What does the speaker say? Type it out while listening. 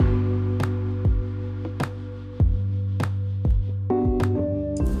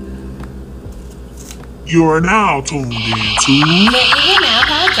You are now tuned into the Even Now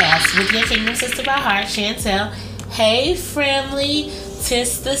podcast with your Kingdom Sister by Heart, Chantel. Hey, family.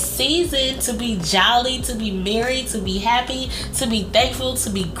 'Tis the season to be jolly, to be merry, to be happy, to be thankful, to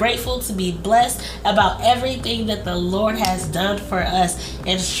be grateful, to be blessed about everything that the Lord has done for us.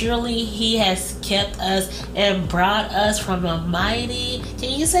 And surely He has kept us and brought us from a mighty,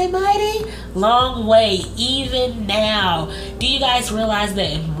 can you say mighty? Long way, even now. Do you guys realize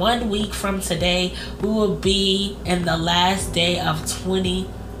that in 1 week from today, we will be in the last day of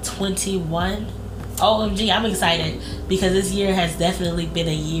 2021? OMG, I'm excited because this year has definitely been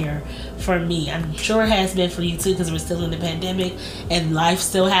a year for me. I'm sure it has been for you too because we're still in the pandemic and life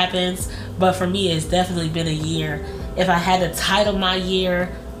still happens. But for me, it's definitely been a year. If I had to title my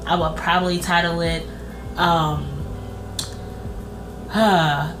year, I would probably title it a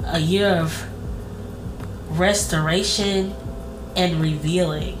year of restoration and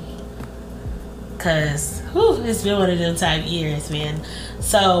revealing. Because it's been one of them type years, man.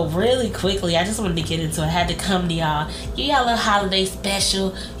 So really quickly, I just wanted to get into it. I had to come to y'all, give y'all a little holiday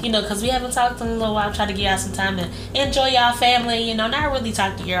special, because we haven't talked in a little while. I'm trying to give y'all some time to enjoy y'all family, not really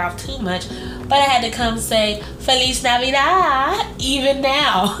talk the year off too much. But I had to come say Feliz Navidad even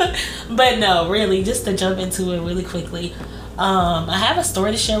now. But no, really, just to jump into it really quickly. I have a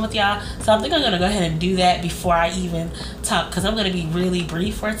story to share with y'all, so I think I'm gonna go ahead and do that before I even talk, because I'm gonna be really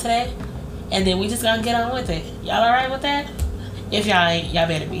brief for today. And then we just gonna get on with it. Y'all alright with that? If y'all ain't, y'all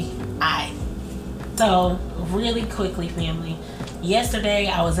better be. Alright. So, really quickly, family. Yesterday,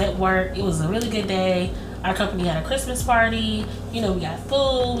 I was at work. It was a really good day. Our company had a Christmas party. We got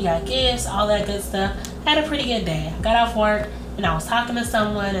food, we got gifts, all that good stuff. Had a pretty good day. I got off work, and I was talking to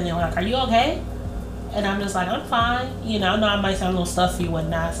someone, and they were like, "Are you okay?" And I'm just like, "I'm fine." I know I might sound a little stuffy and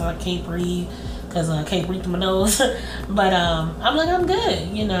whatnot, so I can't breathe, because I can't breathe through my nose. But, I'm like, I'm good,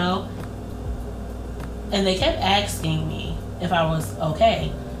 And they kept asking me if I was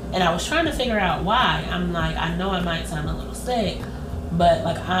okay. And I was trying to figure out why. I'm like, I know I might sound a little sick, but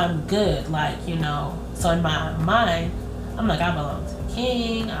I'm good. So in my mind, I'm like, I belong to the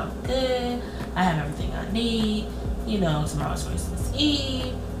King. I'm good. I have everything I need. Tomorrow's Christmas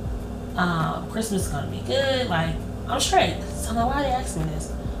Eve. Christmas is going to be good. I'm straight. So now why they asked me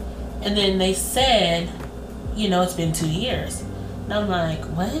this? And then they said, it's been 2 years. And I'm like,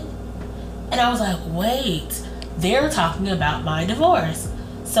 what? And I was like, wait, they're talking about my divorce.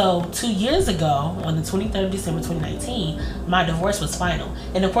 So 2 years ago, on the 23rd of December 2019, my divorce was final.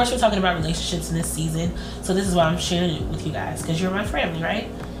 And of course, we're talking about relationships in this season. So this is why I'm sharing it with you guys, because you're my family, right?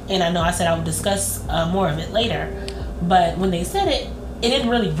 And I know I said I would discuss more of it later. But when they said it, it didn't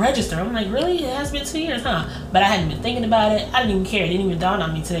really register. I'm like, really? It has been 2 years, huh? But I hadn't been thinking about it. I didn't even care. It didn't even dawn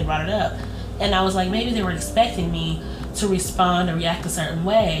on me until they brought it up. And I was like, maybe they were expecting me to respond or react a certain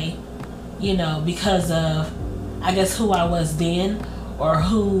way, because of, I guess, who I was then or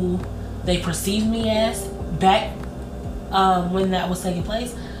who they perceived me as back when that was taking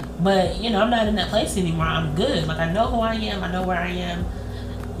place. But, I'm not in that place anymore. I'm good. I know who I am. I know where I am,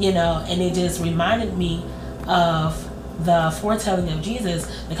 and it just reminded me of the foretelling of Jesus,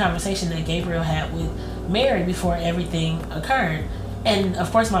 the conversation that Gabriel had with Mary before everything occurred. And,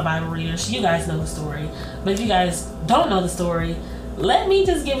 of course, my Bible readers, you guys know the story. But if you guys don't know the story, let me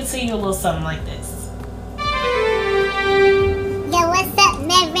just give it to you a little something like this. Yo, what's up,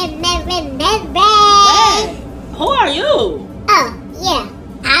 Mary? Hey, who are you? Oh, yeah.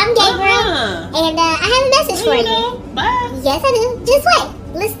 I'm Gabriel. And I have a message for you. Bye. Yes, I do. Just wait.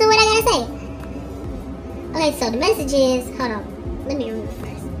 Listen to what I gotta say. Okay, so the message is... Hold on. Let me read it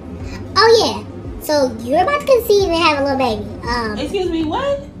first. Oh, yeah. So, you're about to conceive and have a little baby. Excuse me,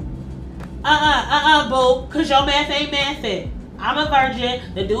 what? Boo. Because your math ain't mathing. I'm a virgin.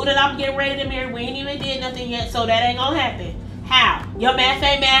 The dude that I'm getting ready to marry, we ain't even did nothing yet, so that ain't gonna happen. How? Your math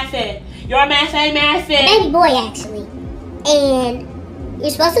ain't mathing. Your math ain't mathing. Baby boy, actually. And you're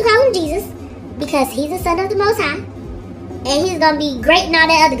supposed to call him Jesus because he's the son of the Most High. And he's gonna be great and all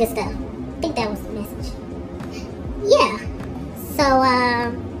that other good stuff. I think that was the message. Yeah. So,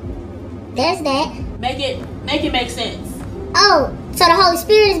 there's that. Make it make sense. Oh, so the Holy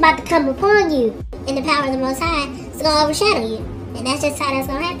Spirit is about to come upon you in the power of the Most High. It's gonna overshadow you. And that's just how that's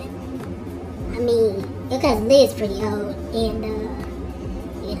gonna happen. I mean, your cousin Liz pretty old, and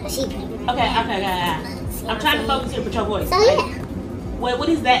she pregnant. Okay. I'm trying to focus here with your voice. So yeah. What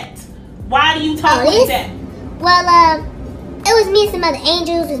is that? Why do you talk like that? Well, it was me and some other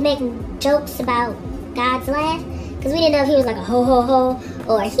angels was making jokes about God's laugh, because we didn't know if he was like a ho ho ho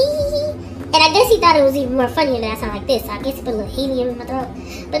or hee hee hee. And I guess he thought it was even more funnier than I sound like this. So I guess he put a little helium in my throat.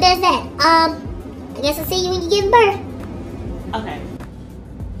 But there's that. I guess I'll see you when you give birth. Okay.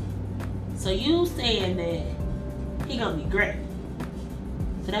 So you saying that he gonna be great.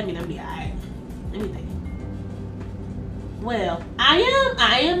 So that means I'm gonna be alright. Let me think. Well, I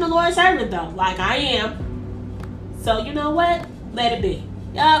am the Lord's servant though. Like I am. So you know what? Let it be.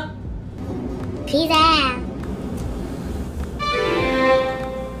 Yup. Peace out.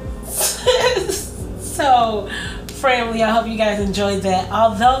 So, family, I hope you guys enjoyed that.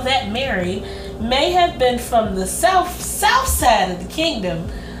 Although that Mary may have been from the south side of the kingdom,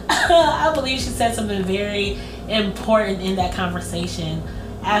 I believe she said something very important in that conversation.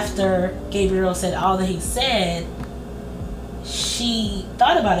 After Gabriel said all that he said, she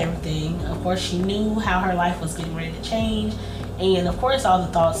thought about everything. Of course, she knew how her life was getting ready to change, and of course all the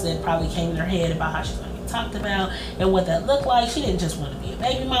thoughts that probably came in her head about how she's going to get talked about and what that looked like. She didn't just want to be a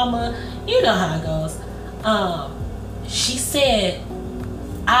baby mama. You know how it goes. She said,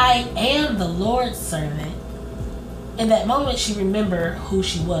 I am the Lord's servant. In that moment, she remembered who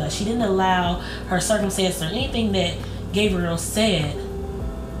she was. She didn't allow her circumstance or anything that Gabriel said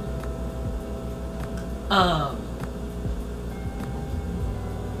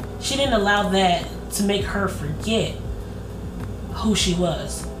she didn't allow that to make her forget who she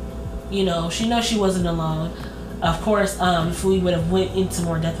was. You know, she knows she wasn't alone. Of course, if we would have went into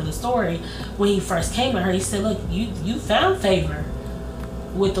more depth of the story, when he first came to her, he said, look, you found favor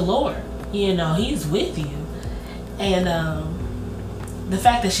with the Lord. You know, he's with you. And the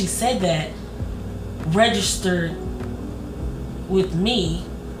fact that she said that registered with me,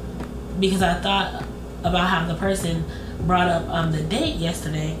 because I thought about how the person brought up the date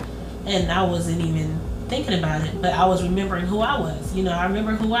yesterday, and I wasn't even thinking about it, but I was remembering who I was. You know, I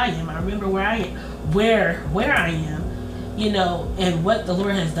remember who I am. I remember where I am, where I am, you know, and what the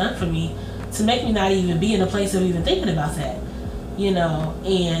Lord has done for me to make me not even be in a place of even thinking about that. You know,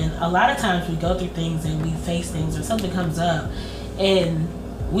 and a lot of times we go through things and we face things, or something comes up and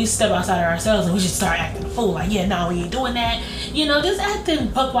we step outside of ourselves and we just start acting a fool, like, yeah, no, we ain't doing that, you know, just acting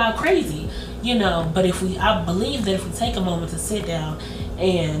buck wild crazy, you know. But I believe that if we take a moment to sit down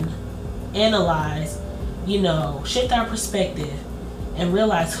and analyze, you know, shift our perspective and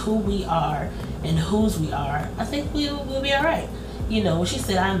realize who we are and whose we are, I think we'll be all right. You know, when she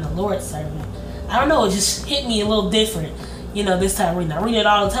said, I'm the Lord's servant, I don't know, it just hit me a little different, you know, this time reading. I read it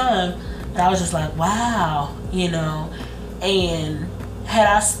all the time, but I was just like, wow, you know. And had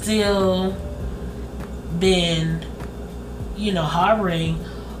I still been, you know, harboring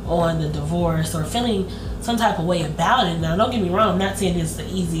on the divorce or feeling some type of way about it, now don't get me wrong, I'm not saying it was an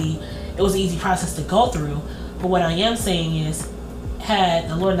easy process to go through, but what I am saying is, had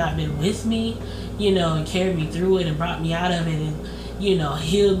the Lord not been with me, you know, and carried me through it and brought me out of it and, you know,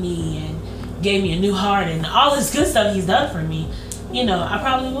 healed me and gave me a new heart and all this good stuff he's done for me, you know, I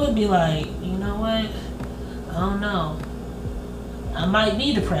probably would be like, you know what, I don't know, I might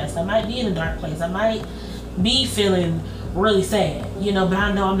be depressed, I might be in a dark place, I might be feeling really sad, you know, but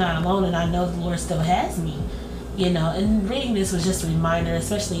I know I'm not alone, and I know the Lord still has me, you know. And reading this was just a reminder,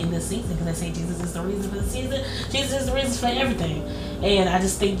 especially in this season, because they say Jesus is the reason for the season, Jesus is the reason for everything, and I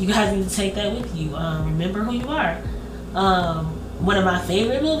just think you guys need to take that with you. Remember who you are. One of my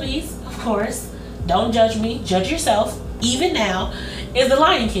favorite movies, of course, don't judge me, judge yourself, even now, is The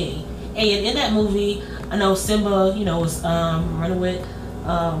Lion King. And in that movie, I know Simba, you know, was running with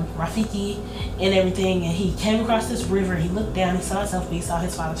Rafiki and everything, and he came across this river, he looked down, he saw himself, but he saw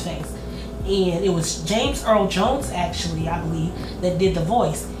his father's face. And it was James Earl Jones, actually, I believe, that did the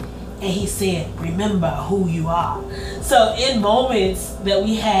voice. And he said, remember who you are. So in moments that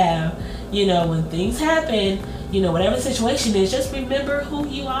we have, you know, when things happen, you know, whatever the situation is, just remember who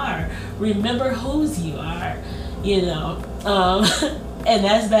you are. Remember whose you are, you know. And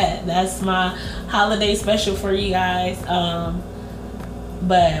that's that. That's my holiday special for you guys.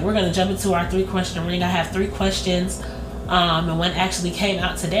 But we're going to jump into our 3-question ring. I have 3 questions. And one actually came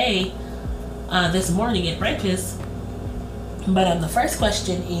out today, this morning at breakfast. But the first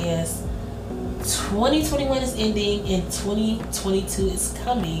question is, 2021 is ending and 2022 is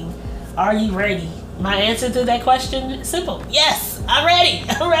coming. Are you ready? My answer to that question is simple. Yes, I'm ready.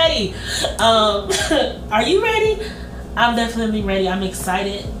 I'm ready. Are you ready? I'm definitely ready. I'm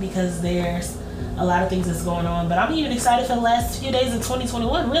excited because there's a lot of things that's going on. But I'm even excited for the last few days of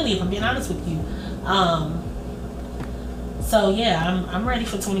 2021, really, if I'm being honest with you. So yeah, I'm ready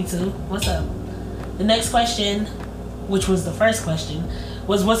for 22. What's up? The next question, which was the first question,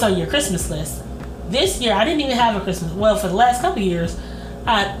 was what's on your Christmas list? This year, I didn't even have a Christmas. Well, for the last couple years,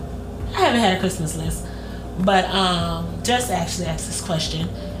 I haven't had a Christmas list. But just actually asked this question,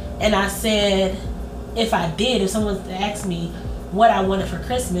 and I said, if I did, if someone asked me what I wanted for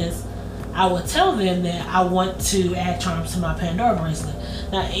Christmas, I would tell them that I want to add charms to my Pandora bracelet.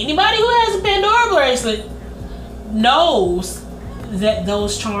 Now, anybody who has a Pandora bracelet knows that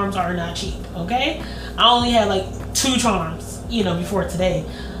those charms are not cheap, okay? I only had like 2 charms, before today.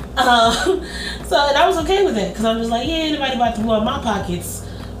 So, and I was okay with that because I'm just like, yeah, anybody about to blow up my pockets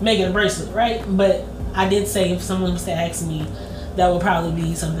making a bracelet, right? But I did say if someone was to ask me, that would probably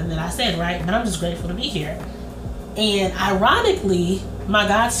be something that I said, right? But I'm just grateful to be here. And ironically, my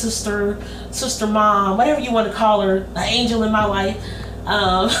god sister, mom, whatever you want to call her, an angel in my life,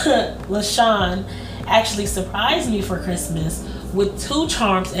 LaShawn, actually surprised me for Christmas with 2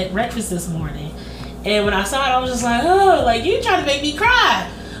 charms at breakfast this morning. And when I saw it, I was just like, oh, like, you trying to make me cry.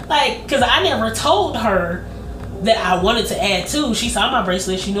 Like, because I never told her that I wanted to add 2. She saw my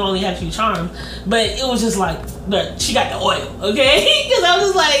bracelet. She knew I only had a few charms. But it was just like, look, she got the oil, okay? Because I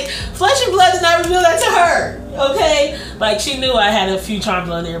was just like, flesh and blood did not reveal that to her, okay? Like, she knew I had a few charms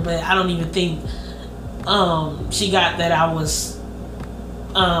on there, but I don't even think she got that I was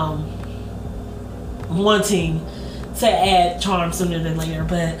wanting to add charms sooner than later.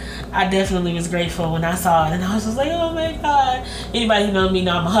 But I definitely was grateful when I saw it, and I was just like, oh my god. Anybody who knows me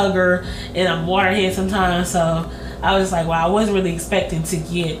know I'm a hugger and I'm a waterhead sometimes, so I was like, wow, I wasn't really expecting to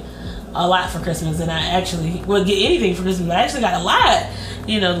get a lot for Christmas, and I actually would get anything for Christmas, but I actually got a lot.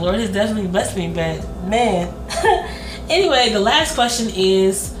 The Lord has definitely blessed me, but man. Anyway, the last question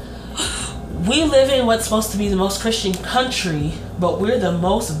is, we live in what's supposed to be the most Christian country, but we're the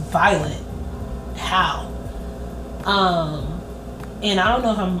most violent. How? And I don't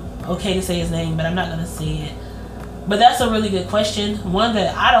know if I'm okay to say his name, but I'm not gonna say it. But that's a really good question, one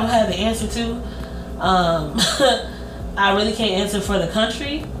that I don't have the answer to. I really can't answer for the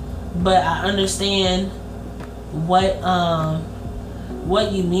country, but I understand what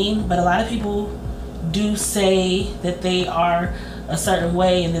you mean. But a lot of people do say that they are a certain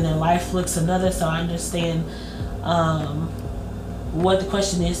way and then their life looks another, so I understand what the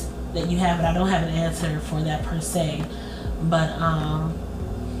question is that you have, but I don't have an answer for that per se. But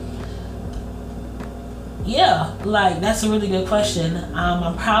yeah, like, that's a really good question. What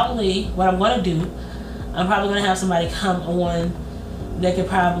I'm probably gonna have somebody come on that could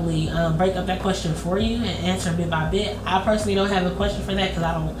probably break up that question for you and answer bit by bit. I personally don't have a question for that because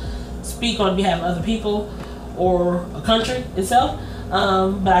I don't speak on behalf of other people or a country itself.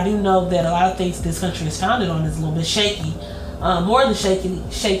 But I do know that a lot of things this country is founded on is a little bit shaky. More than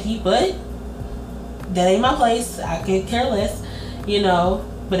shaky, but that ain't my place. I could care less,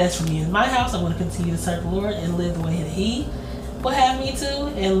 but that's for me in my house. I want to continue to serve the Lord and live the way that He will have me to,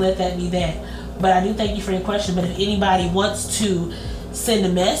 and let that be that. But I do thank you for your question. But if anybody wants to send a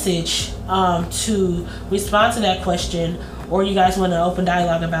message to respond to that question, or you guys want an open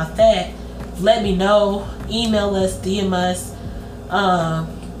dialogue about that, let me know. Email us, DM us,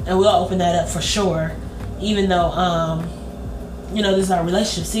 and we'll open that up for sure. Even though this is our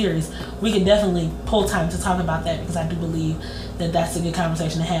relationship series, we can definitely pull time to talk about that, because I do believe that that's a good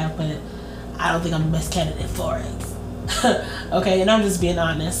conversation to have, but I don't think I'm the best candidate for it. Okay, and I'm just being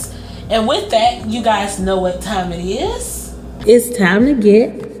honest. And with that, you guys know what time it is. It's time to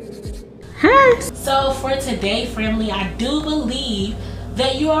get high. So for today, family, I do believe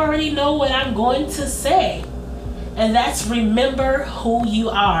that you already know what I'm going to say. And that's, remember who you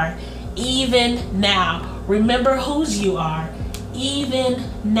are, even now. Remember whose you are, even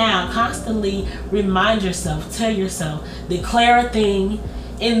now. Constantly remind yourself, tell yourself, declare a thing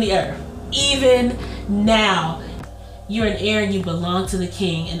in the earth, even now. You're an heir and you belong to the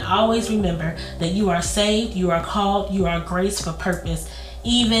King. And always remember that you are saved, you are called, you are graced for purpose,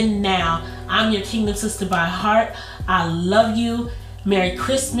 even now. I'm your Kingdom Sister by heart. I love you. Merry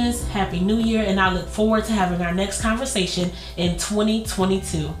Christmas, Happy New Year, and I look forward to having our next conversation in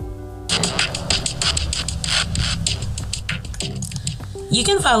 2022. You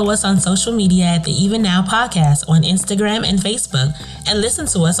can follow us on social media at the Even Now Podcast on Instagram and Facebook, and listen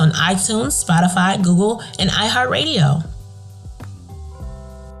to us on iTunes, Spotify, Google, and iHeartRadio.